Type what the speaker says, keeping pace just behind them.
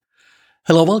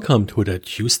Hello, welcome to the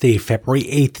Tuesday, February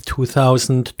 8th,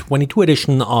 2022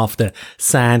 edition of the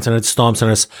SANS and Storm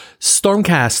Center's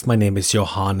StormCast. My name is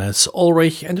Johannes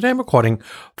Ulrich and today I'm recording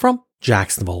from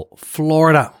Jacksonville,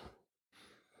 Florida.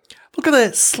 Look at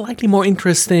a slightly more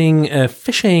interesting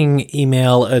phishing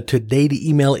email today. The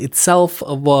email itself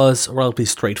was relatively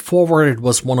straightforward. It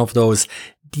was one of those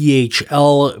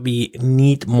DHL, we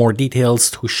need more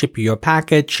details to ship you your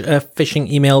package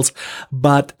phishing emails,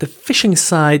 but the phishing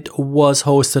site was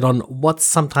hosted on what's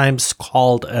sometimes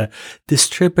called a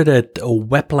distributed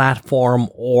web platform,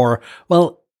 or,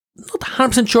 well, not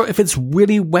 100% sure if it's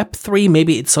really Web 3,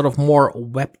 maybe it's sort of more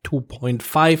Web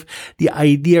 2.5. The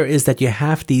idea is that you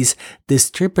have these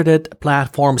distributed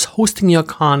platforms hosting your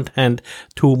content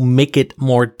to make it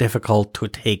more difficult to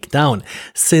take down.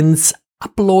 Since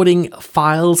uploading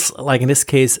files, like in this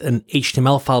case, an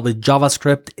HTML file with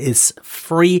JavaScript is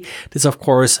free, this of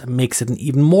course makes it an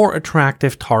even more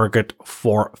attractive target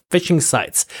for phishing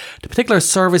sites. The particular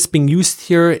service being used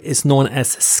here is known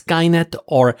as Skynet,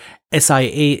 or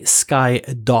SIA-Sky.net,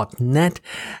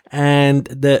 and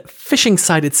the phishing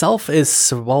site itself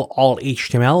is, well, all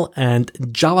HTML and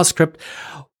JavaScript.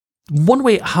 One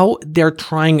way how they're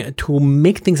trying to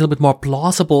make things a little bit more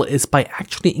plausible is by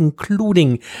actually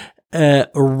including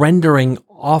rendering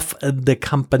of the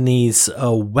company's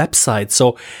website.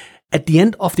 So at the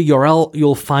end of the URL,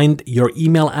 you'll find your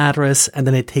email address, and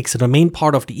then it takes the domain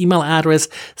part of the email address,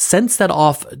 sends that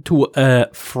off to a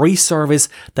free service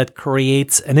that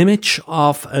creates an image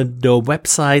of the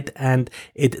website, and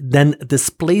it then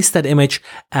displays that image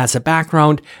as a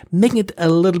background, making it a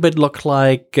little bit look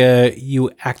like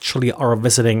you actually are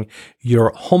visiting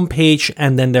your homepage,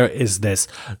 and then there is this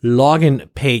login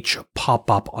page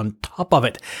pop up on top of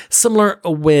it. Similar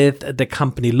with the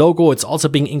company logo, it's also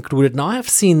being included. Now, I've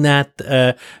seen that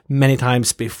many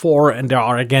times before, and there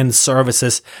are again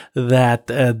services that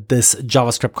this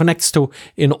JavaScript connects to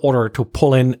in order to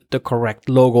pull in the correct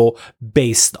logo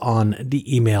based on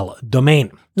the email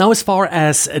domain. Now, as far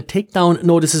as takedown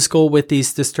notices go with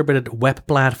these distributed web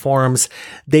platforms,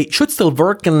 they should still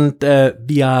work, and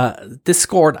via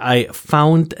Discord I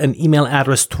found an email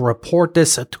address to report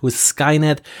this to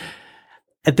Skynet.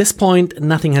 At this point,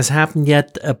 nothing has happened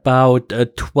yet. About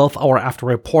 12 hours after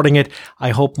reporting it, I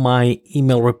hope my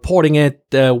email reporting it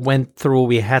went through.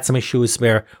 We had some issues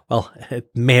where, well,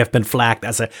 it may have been flagged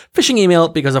as a phishing email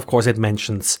because, of course, it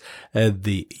mentions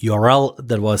the URL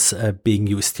that was being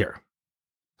used here.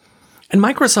 And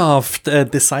Microsoft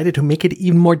decided to make it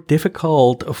even more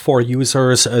difficult for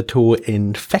users to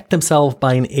infect themselves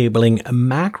by enabling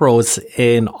macros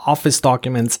in Office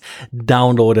documents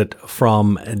downloaded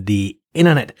from the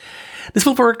internet. This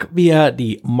will work via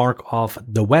the Mark of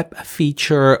the Web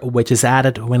feature, which is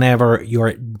added whenever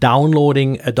you're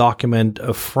downloading a document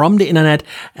from the internet.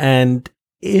 And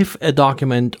if a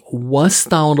document was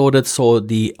downloaded, so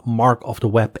the Mark of the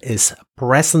Web is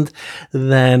present,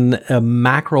 then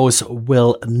macros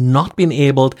will not be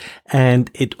enabled,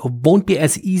 and it won't be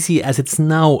as easy as it's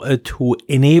now to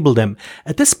enable them.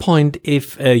 At this point,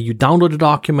 if you download a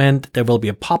document, there will be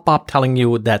a pop-up telling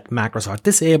you that macros are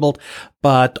disabled,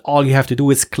 but all you have to do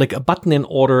is click a button in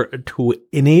order to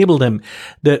enable them.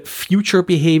 The future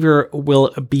behavior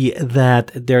will be that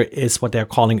there is what they're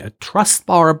calling a trust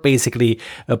bar, basically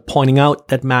pointing out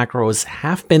that macros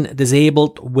have been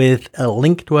disabled with a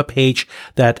link to a page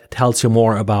that tells you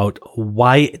more about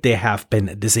why they have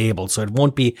been disabled. So it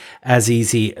won't be as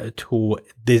easy to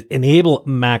enable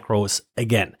macros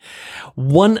again.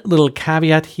 One little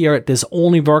caveat here, this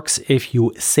only works if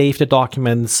you save the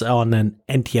documents on an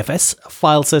NTFS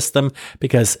file system,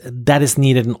 because that is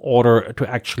needed in order to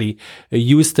actually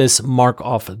use this Mark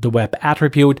of the Web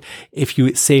attribute. If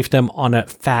you save them on a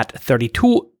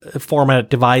FAT32 format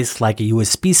device like a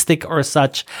USB stick or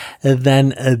such,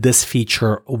 then this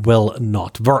feature will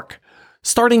not work.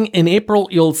 Starting in April,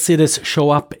 you'll see this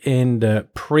show up in the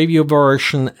preview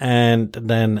version, and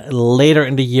then later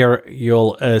in the year,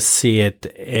 you'll see it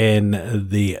in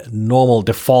the normal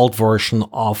default version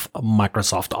of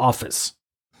Microsoft Office.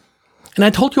 And I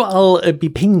told you I'll be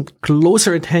paying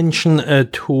closer attention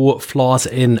to flaws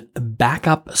in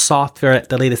backup software.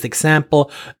 The latest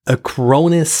example,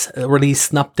 Acronis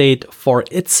released an update for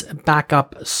its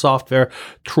backup software,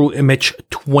 TrueImage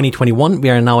 2021. We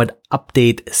are now at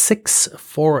update 6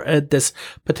 for this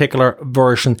particular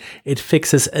version. It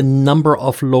fixes a number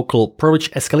of local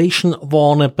privilege escalation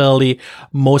vulnerability,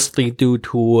 mostly due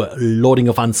to loading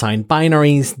of unsigned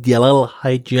binaries, DLL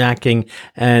hijacking,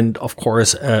 and of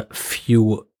course a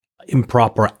few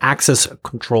improper access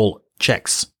control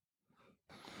checks.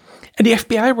 And the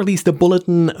FBI released a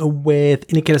bulletin with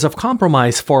indicators of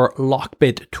compromise for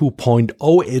Lockbit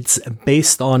 2.0. It's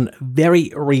based on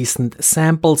very recent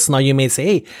samples. Now you may say,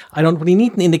 hey, I don't really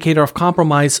need an indicator of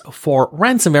compromise for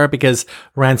ransomware because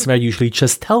ransomware usually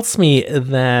just tells me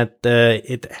that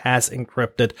it has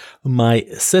encrypted my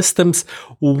systems.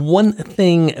 One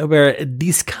thing where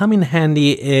these come in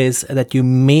handy is that you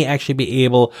may actually be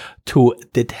able to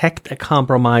detect a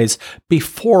compromise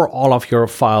before all of your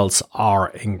files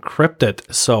are encrypted.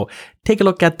 So take a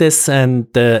look at this, and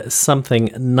something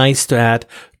nice to add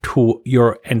to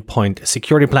your endpoint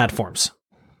security platforms.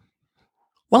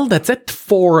 Well, that's it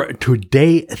for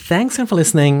today. Thanks again for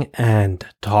listening, and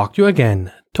talk to you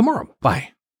again tomorrow. Bye.